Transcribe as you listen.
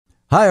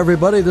Hi,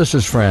 everybody. This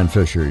is Fran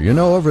Fisher. You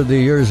know, over the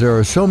years, there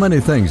are so many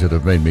things that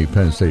have made me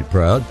Penn State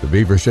proud. The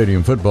Beaver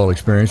Stadium football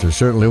experience is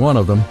certainly one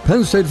of them.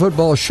 Penn State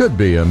football should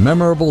be a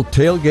memorable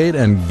tailgate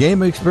and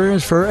game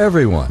experience for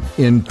everyone,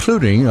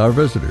 including our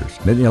visitors.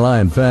 Nittany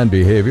Lion fan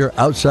behavior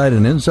outside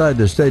and inside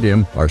the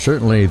stadium are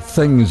certainly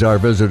things our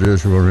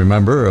visitors will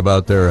remember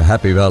about their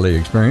Happy Valley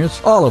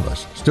experience. All of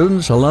us,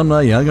 students,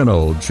 alumni, young and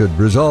old, should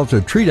resolve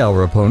to treat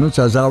our opponents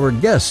as our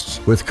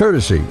guests with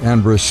courtesy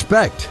and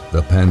respect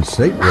the Penn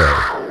State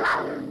way.